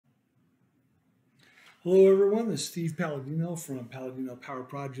Hello everyone, this is Steve Palladino from Palladino Power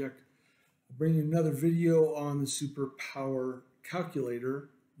Project. I'm bringing another video on the SuperPower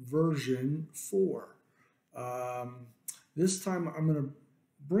Calculator version 4. This time I'm going to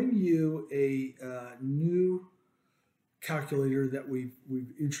bring you a new calculator that we've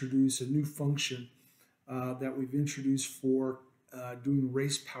introduced, a new function that we've introduced for doing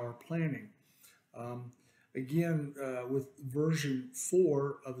race power planning. Again, with version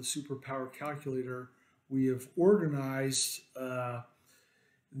 4 of the SuperPower Calculator, we have organized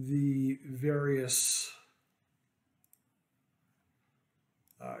the various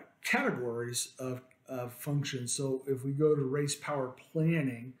categories of functions. So if we go to race power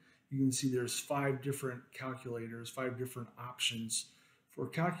planning, you can see there's 5 different calculators, 5 different options for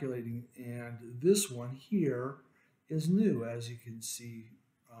calculating. And this one here is new, as you can see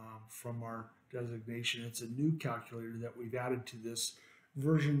from our designation. It's a new calculator that we've added to this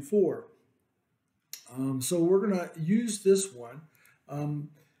version 4. So we're going to use this one.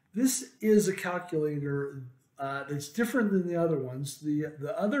 This is a calculator that's different than the other ones.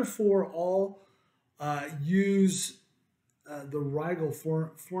 The other 4 all use the Riegel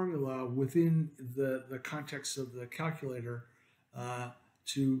formula within the context of the calculator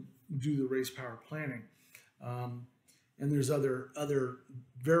to do the race power planning. And there's other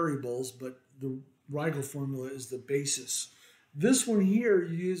variables, but the Riegel formula is the basis. This one here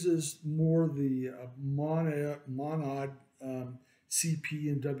uses more the monad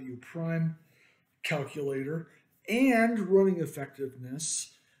CP and W prime calculator and running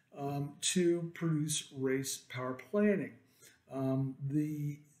effectiveness to produce race power planning.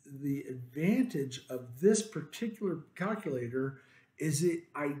 The advantage of this particular calculator is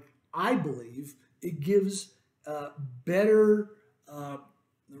I believe it gives better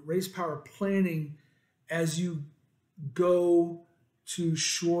race power planning as you go to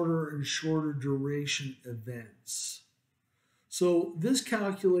shorter and shorter duration events. So this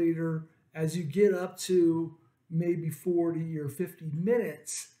calculator, as you get up to maybe 40 or 50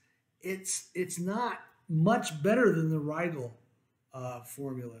 minutes, it's not much better than the Riegel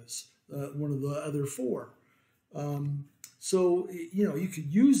formulas, one of the other 4. So you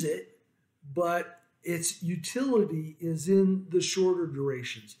could use it, but its utility is in the shorter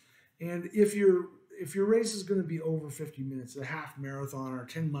durations. And if your race is going to be over 50 minutes, a half marathon or a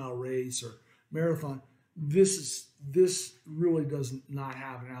 10-mile race or marathon, this really does not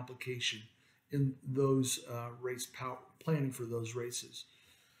have an application in those race power planning for those races.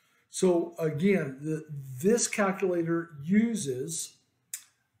 So again, this calculator uses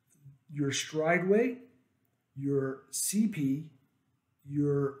your stride weight, your CP,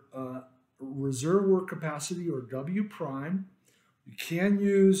 your reserve work capacity or W prime. You can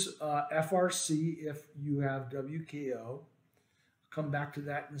use FRC if you have WKO. I'll come back to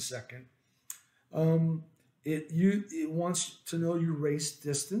that in a second. It wants to know your race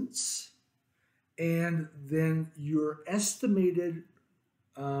distance and then your estimated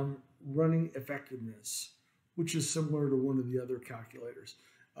running effectiveness, which is similar to one of the other calculators.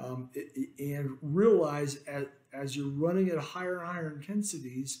 And realize as you're running at higher and higher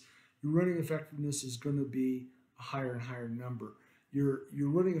intensities, your running effectiveness is going to be a higher and higher number. Your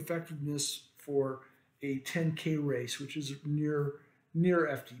running effectiveness for a 10K race, which is near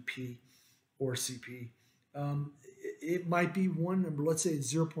FTP or CP, it might be one number. Let's say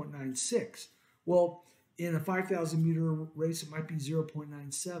it's 0.96. Well, in a 5,000 meter race, it might be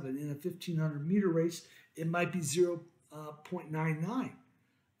 0.97. In a 1,500 meter race, it might be 0.99.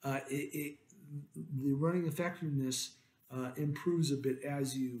 The running effectiveness improves a bit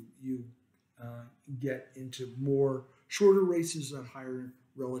as you get into more shorter races at higher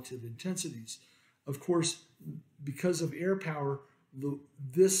relative intensities. Of course, because of air power,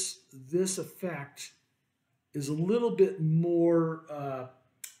 this effect is a little bit more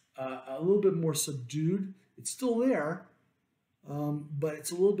subdued. It's still there, but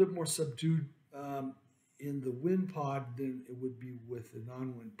it's a little bit more subdued in the wind pod than it would be with the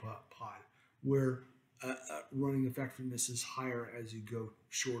non-wind pod, where running effectiveness is higher as you go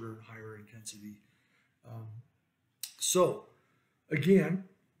shorter and higher intensity. So again,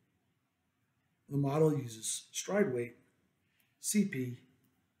 the model uses stride weight, CP,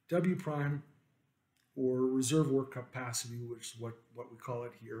 W prime, or reserve work capacity, which is what we call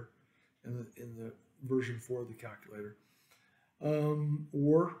it here in the version 4 of the calculator,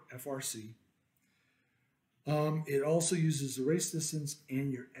 or FRC. It also uses the race distance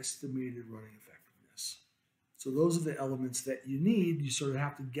and your estimated running effectiveness. So those are the elements that you need. You sort of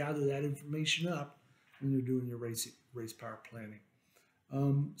have to gather that information up when you're doing your race power planning.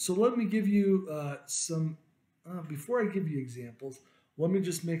 So let me give you before I give you examples, let me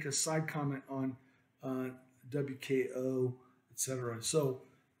just make a side comment on WKO, etc. So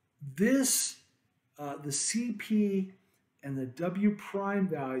this, the CP and the W prime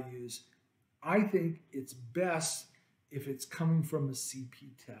values, I think it's best if it's coming from a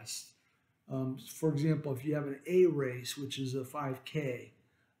CP test. For example, if you have an A race, which is a 5K,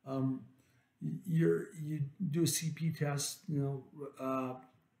 you do a CP test,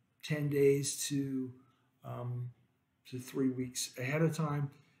 10 days to 3 weeks ahead of time,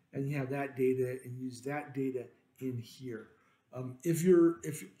 and you have that data and use that data in here.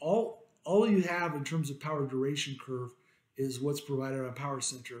 If all you have in terms of power duration curve is what's provided on Power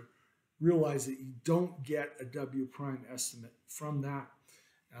Center, realize that you don't get a W prime estimate from that,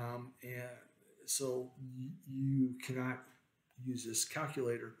 and so you cannot use this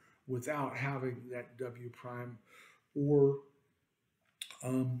calculator without having that W prime or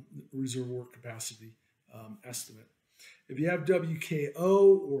reserve work capacity estimate. If you have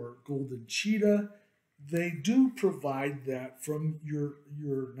WKO or Golden Cheetah, they do provide that from your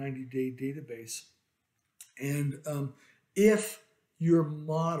 90-day database. And if your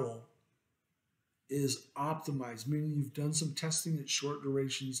model is optimized, meaning you've done some testing at short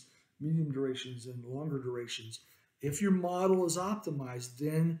durations, medium durations, and longer durations, if your model is optimized,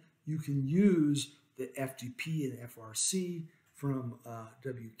 then you can use the FTP and FRC from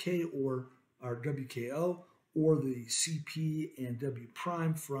WK or WKO, or the CP and W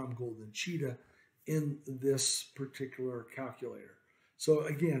prime from Golden Cheetah in this particular calculator. So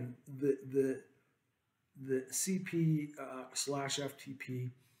again, the CP slash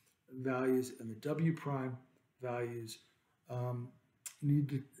FTP values and the W prime values are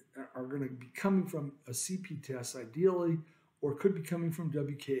going to be coming from a CP test ideally, or could be coming from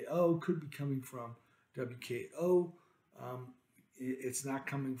WKO, could be coming from WKO. It's not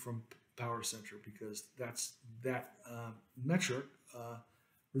coming from Power Center because that metric,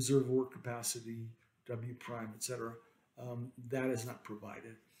 reserve work capacity, W prime, etc., that is not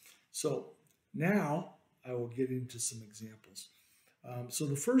provided. So now I will get into some examples. So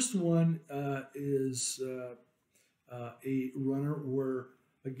the first one is a runner where,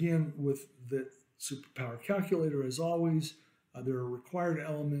 again, with the SuperPower Calculator, as always, there are required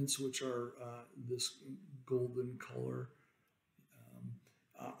elements, which are this golden color,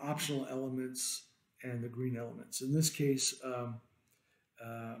 optional elements, and the green elements. In this case,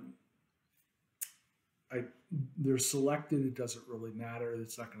 they're selected. It doesn't really matter.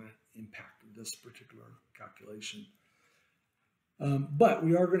 It's not going to impact this particular calculation. But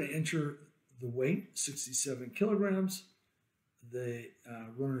we are going to enter the weight, 67 kilograms, the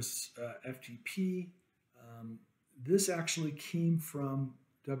runner's FTP. This actually came from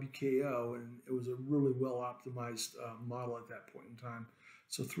WKO, and it was a really well optimized model at that point in time.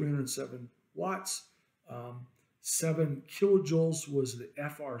 So 307 watts, 7 kilojoules was the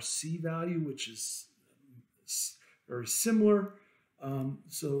FRC value, which is very similar.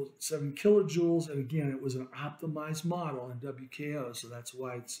 So 7 kilojoules, and again, it was an optimized model in WKO, so that's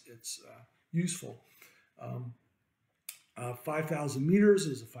why it's useful. 5,000 meters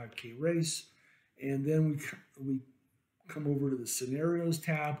is a 5K race, and then we come over to the scenarios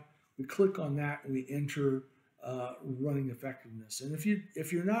tab. We click on that, and we enter running effectiveness. And if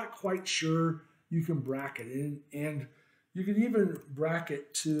you're not quite sure, you can bracket in, and you can even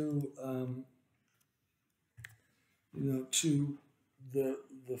bracket to to the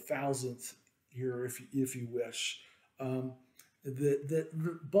thousandth here if you wish. The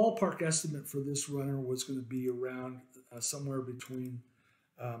ballpark estimate for this runner was going to be around somewhere between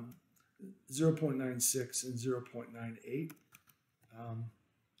 0.96 and 0.98.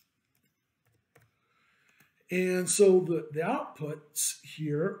 And so the outputs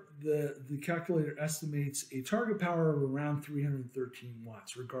here, the calculator estimates a target power of around 313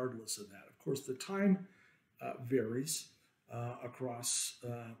 watts, regardless of that. Of course, the time varies across,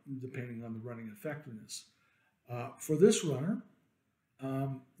 depending on the running effectiveness. For this runner,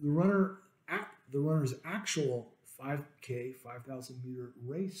 the runner's actual 5K, 5,000 meter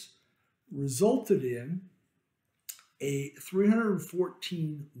race resulted in a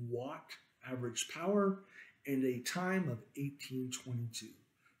 314 watt average power and a time of 18:22.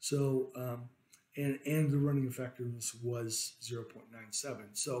 So, and the running effectiveness was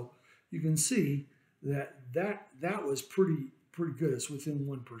 0.97. So you can see that was pretty good. It's within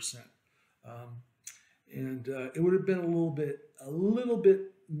 1%. And it would have been a little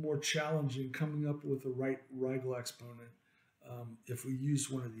bit more challenging coming up with the right Riegel exponent if we used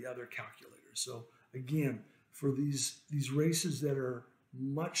one of the other calculators. So again, for these races that are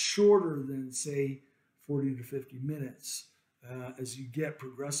much shorter than, say, 40 to 50 minutes, as you get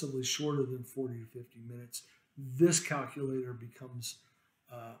progressively shorter than 40 to 50 minutes, this calculator becomes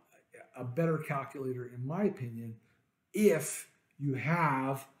a better calculator, in my opinion, if you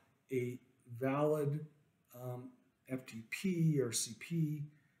have a valid FTP or CP,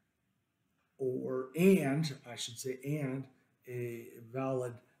 and a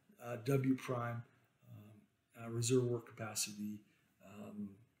valid W prime reserve work capacity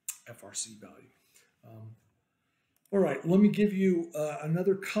FRC value. All right, let me give you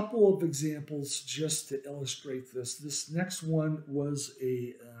another couple of examples just to illustrate this. This next one was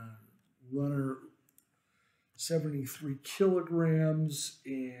a runner 73 kilograms,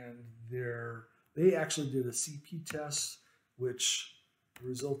 and they actually did a CP test, which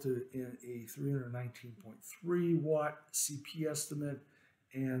resulted in a 319.3 watt CP estimate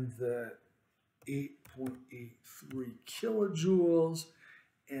and the 8.83 kilojoules,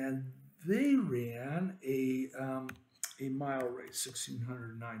 and they ran a mile race,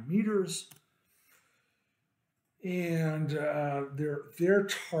 1,609 meters, and their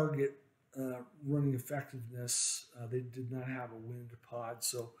target running effectiveness, they did not have a wind pod,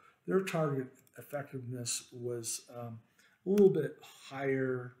 so their target effectiveness was a little bit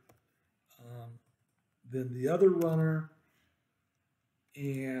higher than the other runner.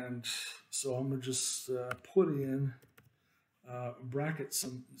 And so I'm going to just put in, bracket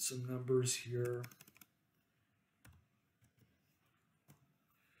some numbers here.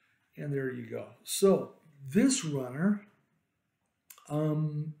 And there you go. So this runner,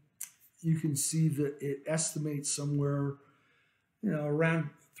 you can see that it estimates somewhere, around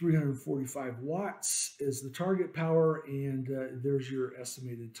 345 watts is the target power, and there's your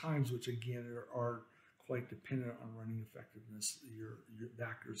estimated times, which again are quite dependent on running effectiveness, the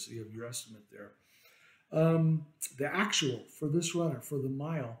accuracy of your estimate there. The actual for this runner, for the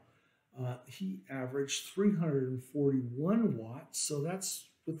mile, he averaged 341 watts, so that's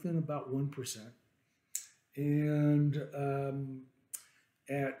within about 1%. And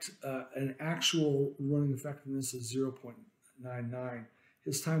at an actual running effectiveness of 0.99,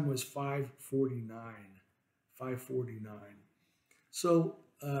 his time was 5:49. So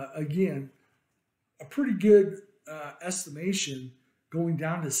again, a pretty good estimation, going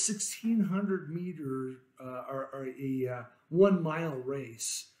down to 1,600 meters or a 1 mile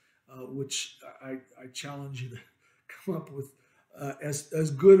race, which I challenge you to come up with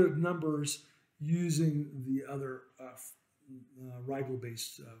as good of numbers using the other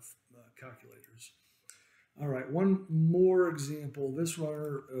Riegel-based calculators. All right, one more example. This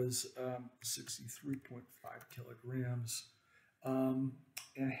runner is 63.5 kilograms and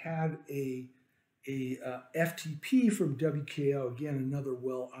had a FTP from WKO, again, another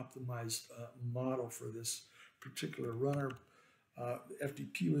well-optimized model for this particular runner.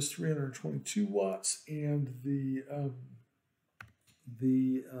 FTP was 322 watts, and the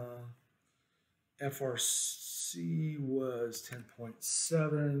FRC was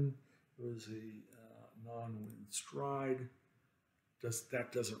 10.7. It was a non-wind Stryd.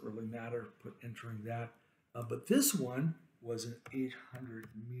 That doesn't really matter, entering that. But this one was an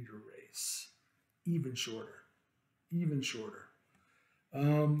 800-meter race, even shorter.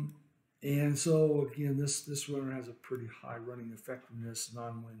 And so again, this runner has a pretty high running effectiveness,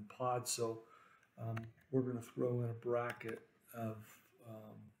 non-wind pod. So we're going to throw in a bracket of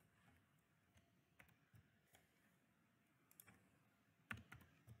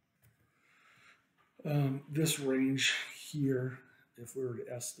this range here, if we were to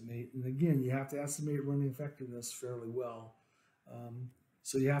estimate. And again, you have to estimate running effectiveness fairly well.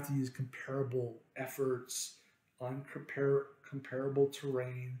 So you have to use comparable efforts on comparable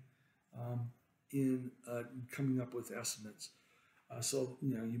terrain in coming up with estimates. So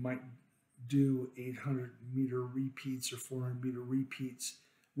you might do 800-meter repeats or 400-meter repeats.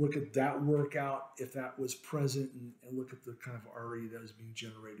 Look at that workout if that was present, and look at the kind of RE that is being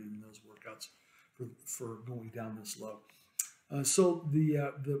generated in those workouts for going down this low. So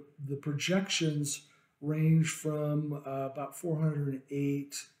the projections range from about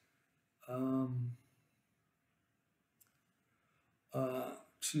 408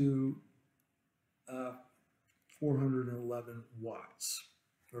 to 411 watts,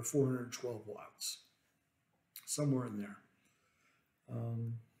 or 412 watts, somewhere in there. There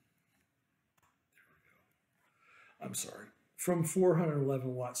we go. I'm sorry. From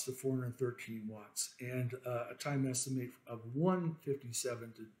 411 watts to 413 watts, and a time estimate of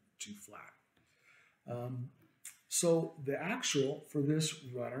 157 to 2 flat. So the actual for this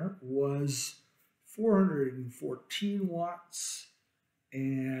runner was 414 watts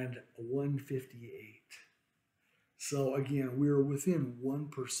and 158. So again, we were within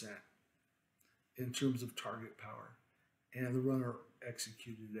 1% in terms of target power, and the runner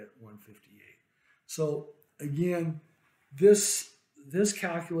executed at 158. So again, this this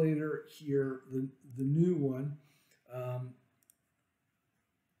calculator here, the new one, I'm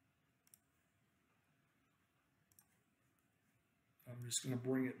just going to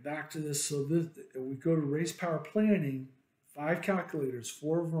bring it back to this. So this, we go to race power planning, 5 calculators,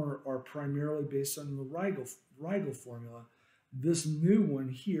 4 of them are primarily based on the Riegel formula. This new one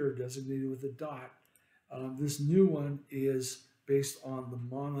here, designated with a dot, this new one is based on the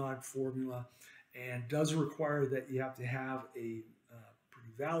Monod formula and does require that you have to have a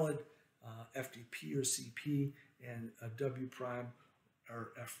pretty valid FTP or CP and a W prime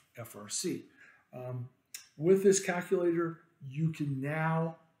or FRC. With this calculator, you can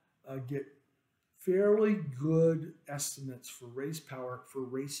now get fairly good estimates for race power for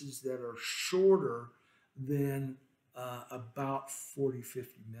races that are shorter than about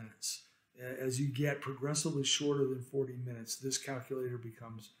 40-50 minutes. As you get progressively shorter than 40 minutes, this calculator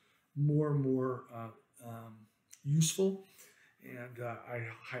becomes more and more useful, and I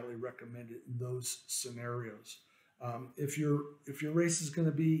highly recommend it in those scenarios. If your race is going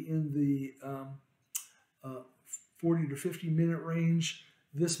to be in the 40 to 50 minute range,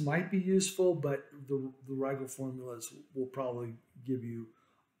 this might be useful, but the Riegel formulas will probably give you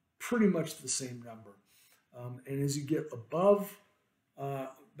pretty much the same number. And as you get above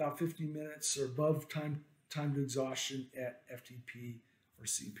about 50 minutes or above time to exhaustion at FTP or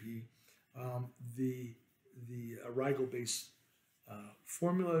CP, the Riegel-based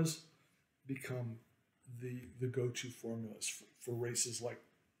formulas become the go-to formulas for races like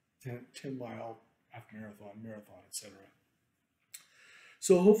 10-mile, half marathon, etc.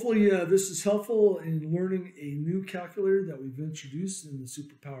 So hopefully this is helpful in learning a new calculator that we've introduced in the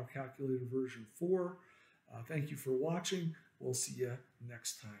SuperPower Calculator version 4. Thank you for watching. We'll see you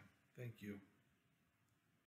next time. Thank you.